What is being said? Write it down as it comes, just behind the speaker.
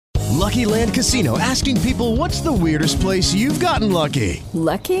Lucky Land Casino, asking people, what's the weirdest place you've gotten lucky?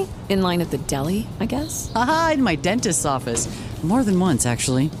 Lucky? In line at the deli, I guess? Aha, in my dentist's office. More than once,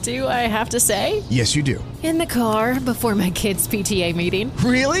 actually. Do I have to say? Yes, you do. In the car before my kids' PTA meeting.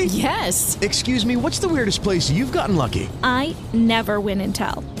 Really? Yes. Excuse me, what's the weirdest place you've gotten lucky? I never win and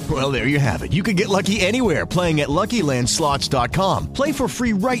tell. Well, there you have it. You can get lucky anywhere, playing at LuckyLandSlots.com. Play for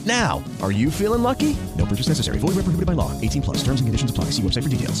free right now. Are you feeling lucky? No purchase necessary. Void where prohibited by law. 18 plus. Terms and conditions apply. See website for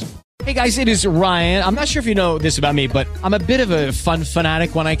details. Hey guys, it is Ryan. I'm not sure if you know this about me, but I'm a bit of a fun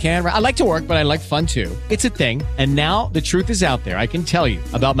fanatic when I can. I like to work, but I like fun too. It's a thing. And now the truth is out there. I can tell you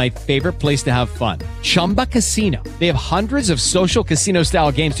about my favorite place to have fun. Chumba Casino. They have hundreds of social casino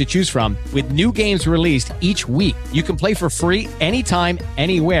style games to choose from with new games released each week. You can play for free anytime,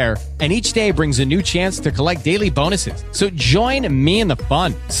 anywhere. And each day brings a new chance to collect daily bonuses. So join me in the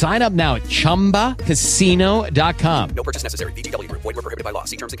fun. Sign up now at ChumbaCasino.com. No purchase necessary. VGW Group. Void where prohibited by law.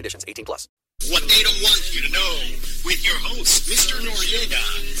 See terms and conditions. 18 plus. What they don't want you to know with your host, Mr. Noriega.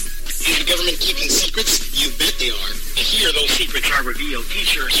 Is the government keeping secrets? You bet they are. And here those secrets are revealed.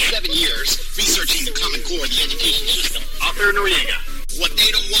 Teacher, 7 years researching the Common Core of the education system. Author Noriega. What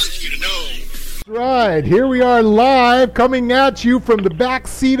they don't want you to know. Right, here we are live, coming at you from the back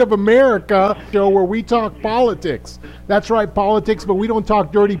seat of America, show where we talk politics. That's right, politics, but we don't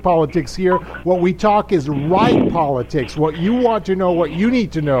talk dirty politics here. What we talk is right politics, what you want to know, what you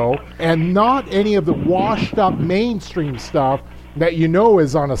need to know, and not any of the washed up mainstream stuff that you know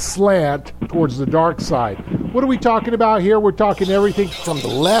is on a slant towards the dark side. What are we talking about here? We're talking everything from the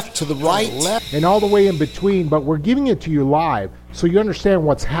left to the right, and all the way in between, but we're giving it to you live so you understand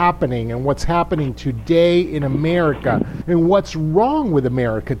what's happening and what's happening today in America and what's wrong with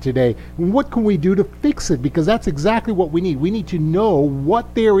America today and what can we do to fix it, because that's exactly what we need. We need to know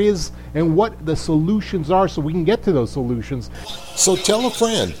what there is and what the solutions are so we can get to those solutions. So tell a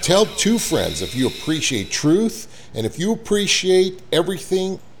friend, tell two friends if you appreciate truth and if you appreciate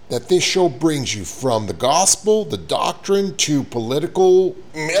everything that this show brings you, from the gospel, the doctrine, to political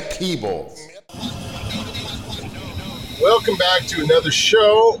upheaval. Welcome back to another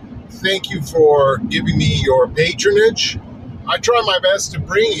show. Thank you for giving me your patronage. I try my best to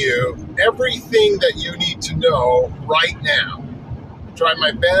bring you everything that you need to know right now. I try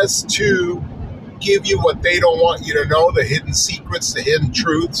my best to give you what they don't want you to know, the hidden secrets, the hidden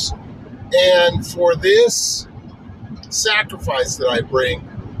truths. And for this sacrifice that I bring,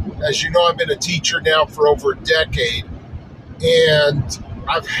 as you know, I've been a teacher now for over a decade, and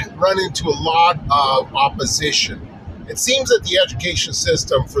I've run into a lot of opposition. It seems that the education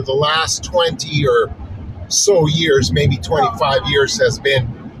system for the last 20 or so years, maybe 25 years, has been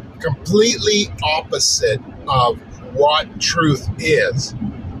completely opposite of what truth is.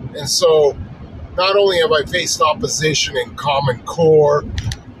 And so not only have I faced opposition in Common Core,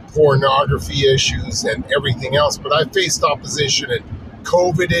 pornography issues, and everything else, but I faced opposition in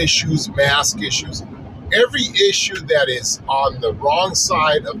COVID issues, mask issues, every issue that is on the wrong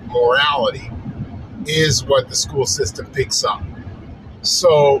side of morality is what the school system picks up.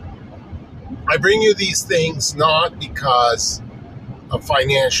 So I bring you these things not because of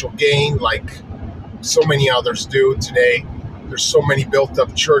financial gain like so many others do today. There's so many built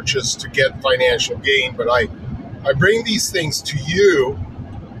up churches to get financial gain, but I bring these things to you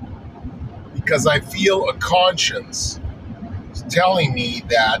because I feel a conscience telling me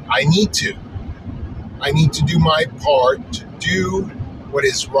that I need to do my part to do what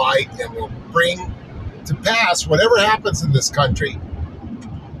is right and will bring to pass whatever happens in this country.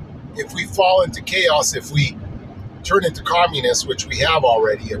 If we fall into chaos, if we turn into communists, which we have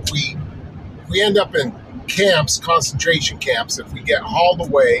already, if we end up in camps, concentration camps, if we get hauled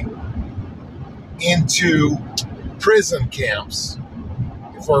away into prison camps,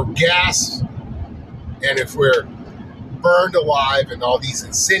 if we're gassed and if we're burned alive and all these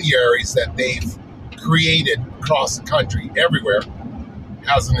incendiaries that they've created across the country, everywhere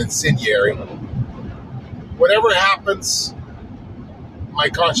has an incendiary. Whatever happens, my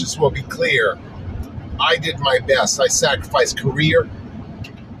conscience will be clear. I did my best. I sacrificed career,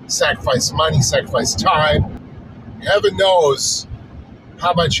 sacrificed money, sacrificed time. Heaven knows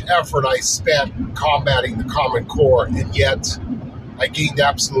how much effort I spent combating the Common Core, and yet I gained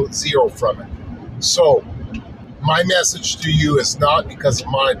absolute zero from it. So my message to you is not because of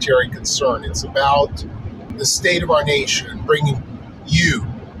monetary concern. It's about the state of our nation and bringing you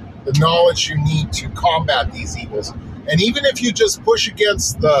the knowledge you need to combat these evils. And even if you just push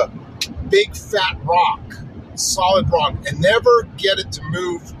against the big fat rock, solid rock, and never get it to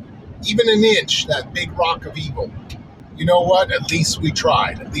move even an inch, that big rock of evil, you know what? At least we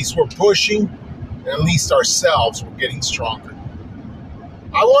tried. At least we're pushing, and at least ourselves we're getting stronger.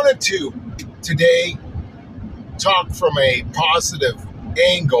 I wanted to today talk from a positive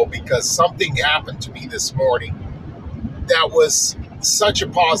angle because something happened to me this morning that was such a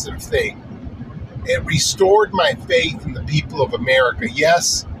positive thing. It restored my faith in the people of America.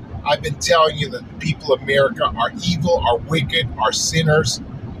 Yes, I've been telling you that the people of America are evil, are wicked, are sinners,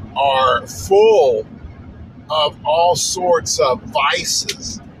 are full of all sorts of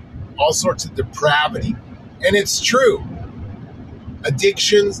vices, all sorts of depravity. And it's true.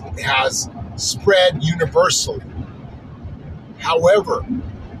 Addiction has spread universally. However,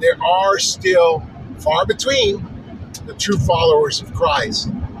 there are still far between the true followers of Christ.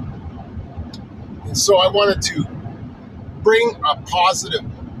 And so I wanted to bring a positive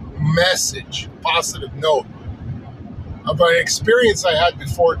message, positive note of an experience I had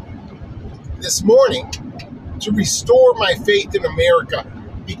before this morning to restore my faith in America,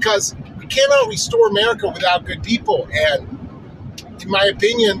 because we cannot restore America without good people. And in my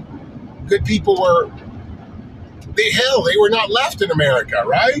opinion, good people they were not left in America,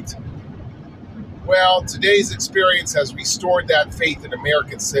 right? Well, today's experience has restored that faith in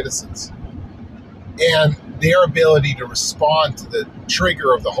American citizens and their ability to respond to the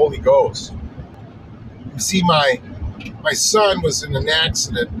trigger of the Holy Ghost. You see, my son was in an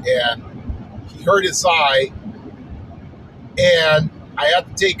accident and he hurt his eye, and I had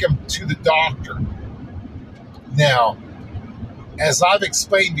to take him to the doctor. Now, as I've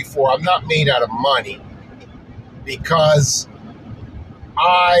explained before, I'm not made out of money because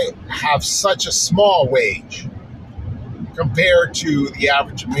I have such a small wage compared to the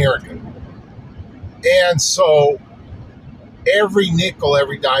average American. And so every nickel,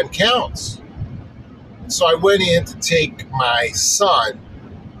 every dime counts. So I went in to take my son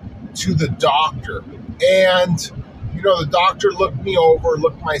to the doctor. And, the doctor looked me over,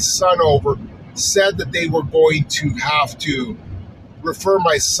 looked my son over, said that they were going to have to refer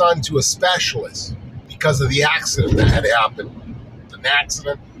my son to a specialist because of the accident that had happened. An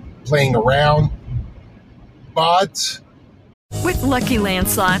accident, playing around. But with Lucky Land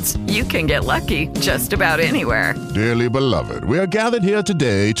Slots, you can get lucky just about anywhere. Dearly beloved, we are gathered here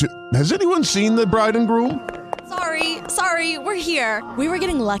today to... Has anyone seen the bride and groom? Sorry, we're here. We were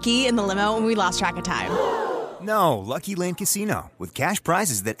getting lucky in the limo and we lost track of time. No, Lucky Land Casino, with cash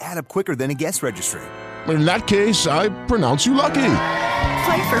prizes that add up quicker than a guest registry. In that case, I pronounce you lucky.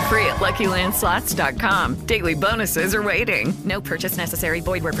 Play for free at LuckyLandSlots.com. Daily bonuses are waiting. No purchase necessary.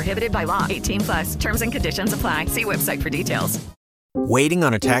 Void where prohibited by law. 18+. Terms and conditions apply. See website for details. Waiting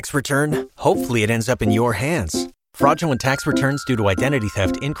on a tax return? Hopefully it ends up in your hands. Fraudulent tax returns due to identity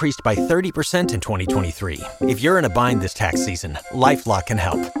theft increased by 30% in 2023. If you're in a bind this tax season, LifeLock can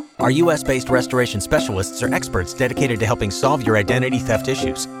help. Our U.S.-based restoration specialists are experts dedicated to helping solve your identity theft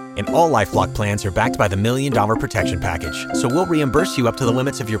issues. And all LifeLock plans are backed by the $1 Million Protection Package. So we'll reimburse you up to the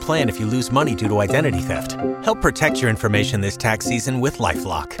limits of your plan if you lose money due to identity theft. Help protect your information this tax season with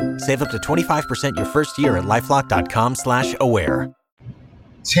LifeLock. Save up to 25% your first year at LifeLock.com/aware.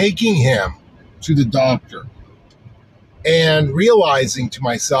 Taking him to the doctor and realizing to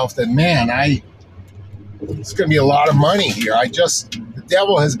myself that, man, it's going to be a lot of money here. The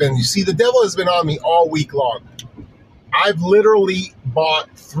devil has been on me all week long. I've literally bought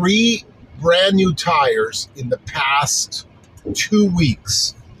 3 brand new tires in the past 2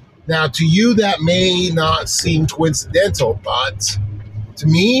 weeks. Now, to you, that may not seem coincidental, but to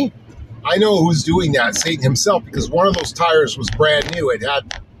me, I know who's doing that, Satan himself, because one of those tires was brand new. It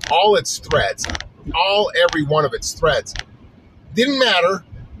had all its threads, every one of its threads. Didn't matter.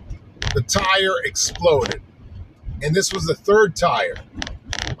 The tire exploded. And this was the 3rd tire.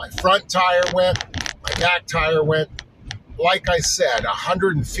 My front tire went, my back tire went. Like I said,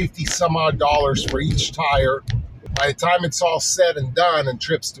 $150 some odd for each tire. By the time it's all said and done and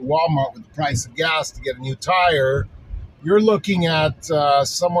trips to Walmart with the price of gas to get a new tire, you're looking at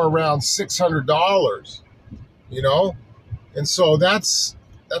somewhere around $600, And so that's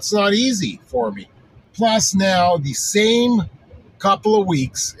not easy for me. Plus now the same couple of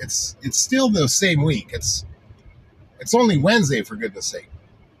weeks, it's still the same week. It's only Wednesday, for goodness sake.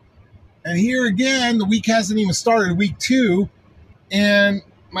 And here again, the week hasn't even started, week 2, and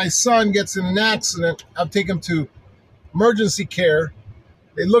my son gets in an accident. I've taken him to emergency care.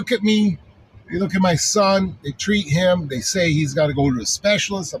 They look at me, they look at my son, they treat him, they say he's got to go to a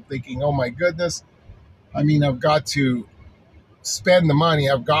specialist. I'm thinking, oh my goodness. I've got to spend the money.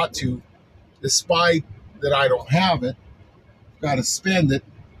 I've got to, despite that I don't have it, I've got to spend it.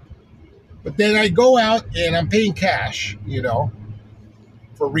 But then I go out and I'm paying cash,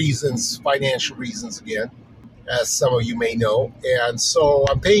 for reasons, financial reasons again, as some of you may know. And so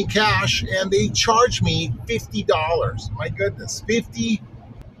I'm paying cash and they charge me $50. My goodness, $50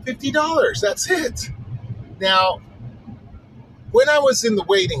 $50, that's it. Now, when I was in the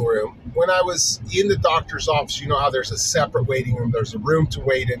waiting room, when I was in the doctor's office, you know how there's a separate waiting room. There's a room to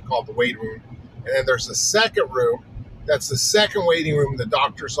wait in called the waiting room. And then there's a second room. That's the second waiting room in the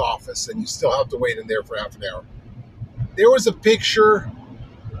doctor's office. And you still have to wait in there for half an hour. There was a picture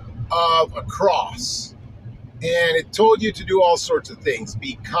of a cross. And it told you to do all sorts of things.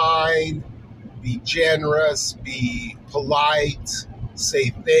 Be kind, be generous, be polite, say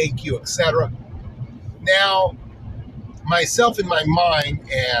thank you, etc. Now, myself in my mind,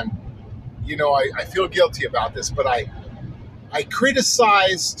 and I feel guilty about this, but I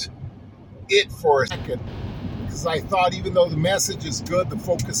criticized it for a second because I thought even though the message is good, the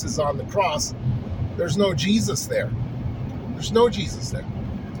focus is on the cross, there's no Jesus there. There's no Jesus there.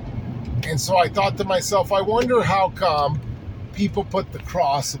 And so I thought to myself, I wonder how come people put the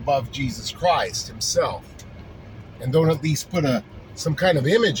cross above Jesus Christ himself and don't at least put some kind of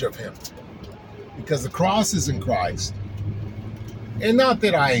image of him, because the cross is in Christ. And not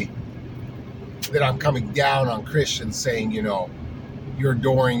that I'm coming down on Christians saying, you're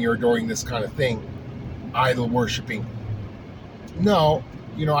adoring this kind of thing, idol worshiping. No,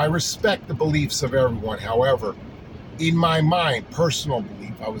 I respect the beliefs of everyone. However, in my mind, personal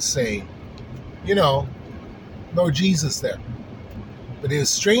belief, I was saying, no Jesus there. But the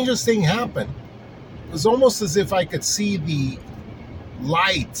strangest thing happened. It was almost as if I could see the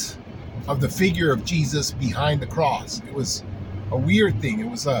light of the figure of Jesus behind the cross. It was a weird thing. It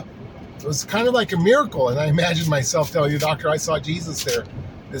was kind of like a miracle. And I imagined myself telling you, doctor, I saw Jesus there,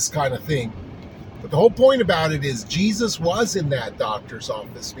 this kind of thing. But the whole point about it is Jesus was in that doctor's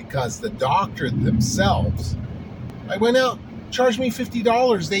office because the doctor themselves, I went out, charged me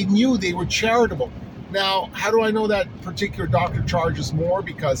 $50. They knew, they were charitable. Now, how do I know that particular doctor charges more?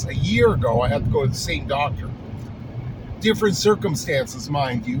 Because a year ago, I had to go to the same doctor. Different circumstances,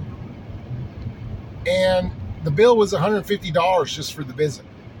 mind you. And the bill was $150 just for the visit.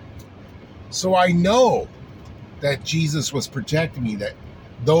 So I know that Jesus was protecting me, that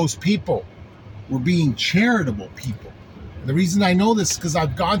those people were being charitable people. And the reason I know this is because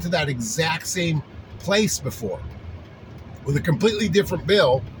I've gone to that exact same place before with a completely different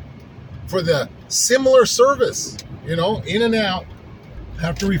bill for the similar service, in and out. I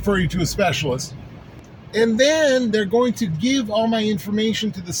have to refer you to a specialist. And then they're going to give all my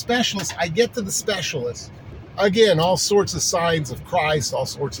information to the specialist. I get to the specialist. Again, all sorts of signs of Christ, all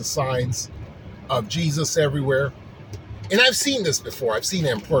sorts of signs of Jesus everywhere. And I've seen this before. I've seen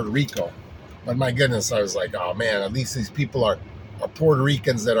it in Puerto Rico. But my goodness, I was like, oh man, at least these people are Puerto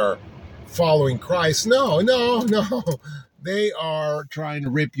Ricans that are following Christ. No. They are trying to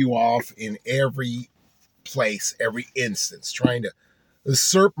rip you off in every place, every instance, trying to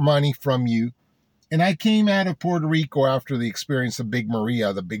usurp money from you. And I came out of Puerto Rico after the experience of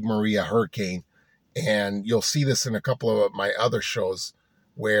the Big Maria hurricane. And you'll see this in a couple of my other shows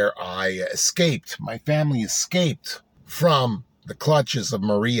where I escaped. My family escaped from the clutches of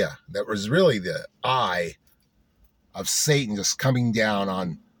Maria. That was really the eye of Satan just coming down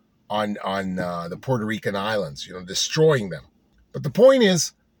on the Puerto Rican islands, destroying them. But the point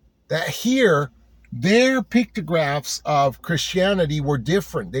is that here, their pictographs of Christianity were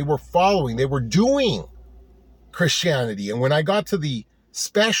different. They were doing Christianity. And when I got to the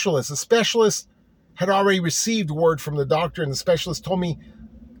specialist had already received word from the doctor, and the specialist told me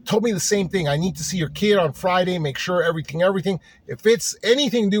the same thing. I need to see your kid on Friday, make sure everything. If it's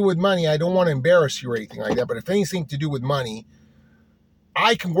anything to do with money, I don't want to embarrass you or anything like that, but if anything to do with money,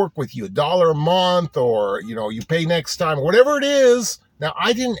 I can work with you, $1 a month, or, you pay next time, whatever it is. Now,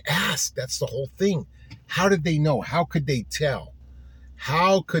 I didn't ask. That's the whole thing. How did they know? How could they tell?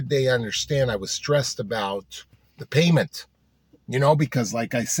 How could they understand I was stressed about the payment? Because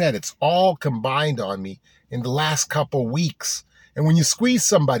like I said, it's all combined on me in the last couple weeks. And when you squeeze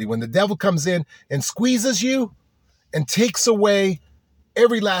somebody, when the devil comes in and squeezes you and takes away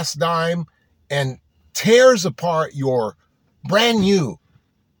every last dime and tears apart your brand new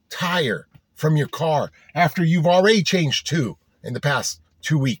tire from your car after you've already changed 2 in the past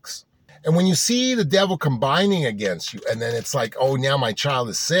 2 weeks. And when you see the devil combining against you, and then it's like, oh, now my child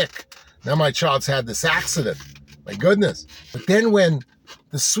is sick. Now my child's had this accident. My goodness. But then when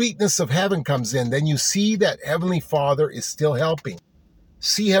the sweetness of heaven comes in, then you see that Heavenly Father is still helping.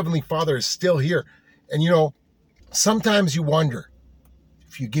 See, Heavenly Father is still here. And sometimes you wonder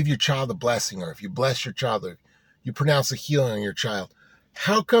if you give your child a blessing, or if you bless your child, or you pronounce a healing on your child,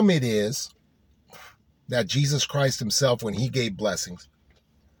 how come it is that Jesus Christ himself, when he gave blessings,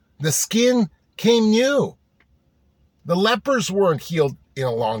 the skin came new? The lepers weren't healed in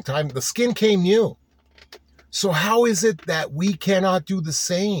a long time. The skin came new. So how is it that we cannot do the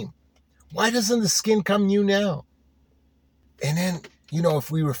same? Why doesn't the skin come new now? And then,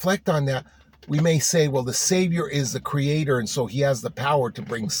 if we reflect on that, we may say, well, the Savior is the creator, and so he has the power to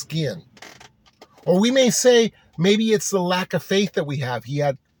bring skin. Or we may say, maybe it's the lack of faith that we have. He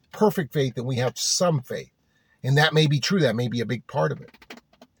had perfect faith, and we have some faith. And that may be true. That may be a big part of it.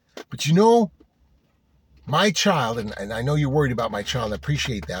 But my child, and I know you're worried about my child, I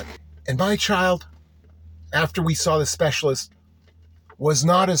appreciate that. And my child, after we saw the specialist, was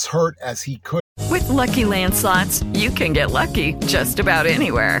not as hurt as he could. With Lucky Land Slots, you can get lucky just about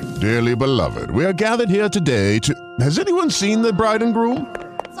anywhere. Dearly beloved, we are gathered here today to... Has anyone seen the bride and groom?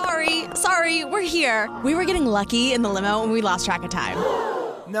 Sorry, we're here. We were getting lucky in the limo and we lost track of time.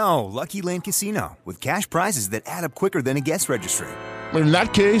 No, Lucky Land Casino, with cash prizes that add up quicker than a guest registry. In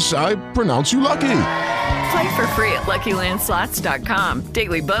that case, I pronounce you lucky. Play for free at LuckyLandSlots.com.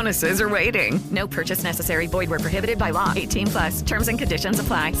 Daily bonuses are waiting. No purchase necessary. Void where prohibited by law. 18+. Terms and conditions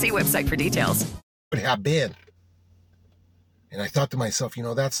apply. See website for details. Could have been. And I thought to myself,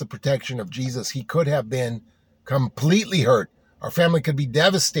 that's the protection of Jesus. He could have been completely hurt. Our family could be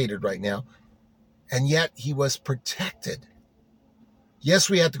devastated right now. And yet he was protected. Yes,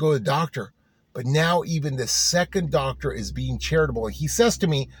 we had to go to the doctor. But now even the second doctor is being charitable. And he says to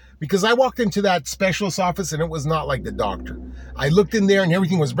me, because I walked into that specialist office and it was not like the doctor. I looked in there and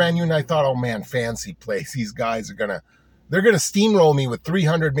everything was brand new. And I thought, oh man, fancy place. These guys they're going to steamroll me with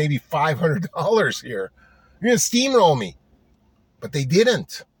 $300, maybe $500 here. They're going to steamroll me. But they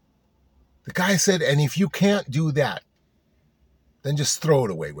didn't. The guy said, and if you can't do that, then just throw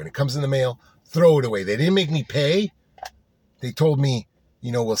it away. When it comes in the mail, throw it away. They didn't make me pay. They told me,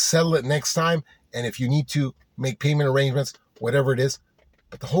 we'll settle it next time. And if you need to make payment arrangements, whatever it is.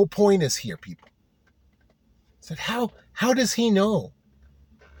 But the whole point is here, people. I said, how does he know?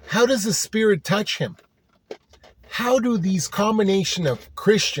 How does the Spirit touch him? How do these combination of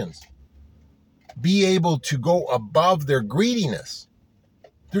Christians be able to go above their greediness?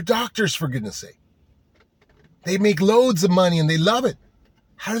 They're doctors, for goodness sake. They make loads of money and they love it.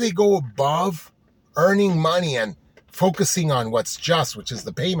 How do they go above earning money and focusing on what's just, which is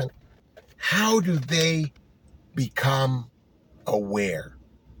the payment? How do they become aware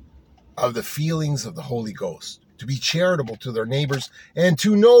of the feelings of the Holy Ghost, to be charitable to their neighbors and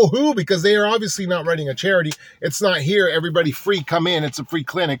to know who, because they are obviously not running a charity. It's not here, everybody free, come in, it's a free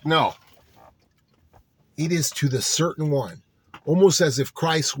clinic. No. It is to the certain one, almost as if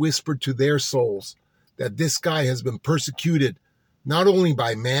Christ whispered to their souls that this guy has been persecuted not only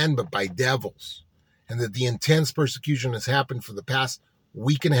by man, but by devils. And that the intense persecution has happened for the past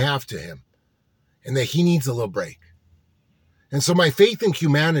week and a half to him. And that he needs a little break. And so my faith in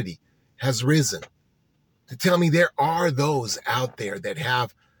humanity has risen to tell me there are those out there that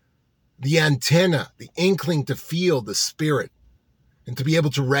have the antenna, the inkling to feel the Spirit and to be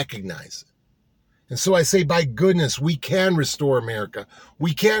able to recognize it. And so I say, by goodness, we can restore America.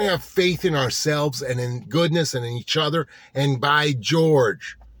 We can have faith in ourselves and in goodness and in each other. And by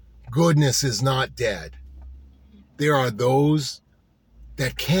George, goodness is not dead. There are those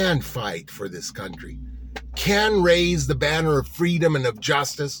that can fight for this country, can raise the banner of freedom and of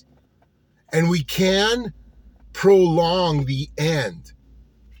justice, and we can prolong the end,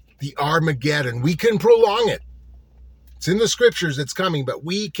 the Armageddon. We can prolong it. It's in the scriptures, it's coming, but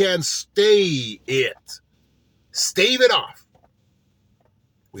we can stave it off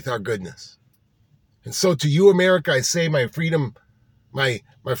with our goodness. And so to you, America, I say my freedom, my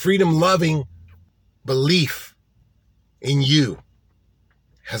freedom-loving belief in you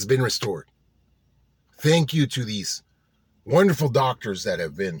has been restored. Thank you to these wonderful doctors that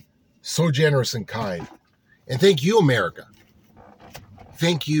have been so generous and kind. And thank you, America.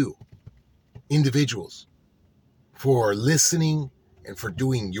 Thank you, individuals, for listening and for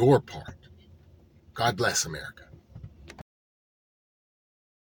doing your part. God bless America.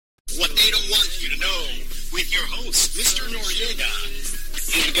 What they don't want you to know with your host, Mr. Noriega.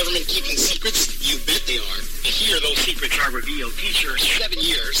 Is the government keeping secrets? You bet they are. And here those secrets are revealed. Teacher, 7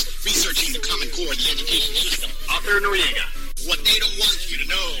 years researching the Common Core of the education system. Author Noriega. What they don't want you to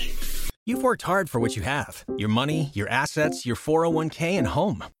know. You've worked hard for what you have. Your money, your assets, your 401k, and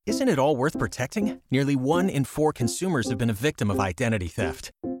home. Isn't it all worth protecting? Nearly 1 in 4 consumers have been a victim of identity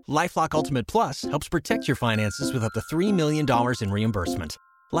theft. LifeLock Ultimate Plus helps protect your finances with up to $3 million in reimbursement.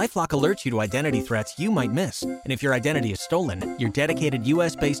 LifeLock alerts you to identity threats you might miss. And if your identity is stolen, your dedicated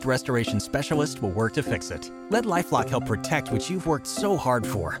U.S.-based restoration specialist will work to fix it. Let LifeLock help protect what you've worked so hard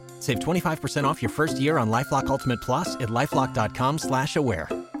for. Save 25% off your first year on LifeLock Ultimate Plus at LifeLock.com/aware.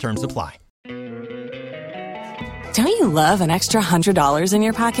 Terms apply. Don't you love an extra $100 in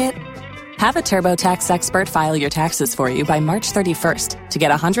your pocket? Have a TurboTax expert file your taxes for you by March 31st to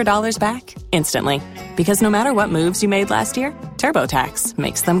get $100 back instantly. Because no matter what moves you made last year, TurboTax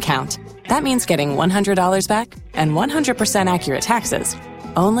makes them count. That means getting $100 back and 100% accurate taxes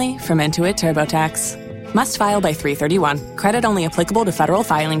only from Intuit TurboTax. Must file by 3/31. Credit only applicable to federal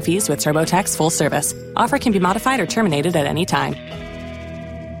filing fees with TurboTax full service. Offer can be modified or terminated at any time.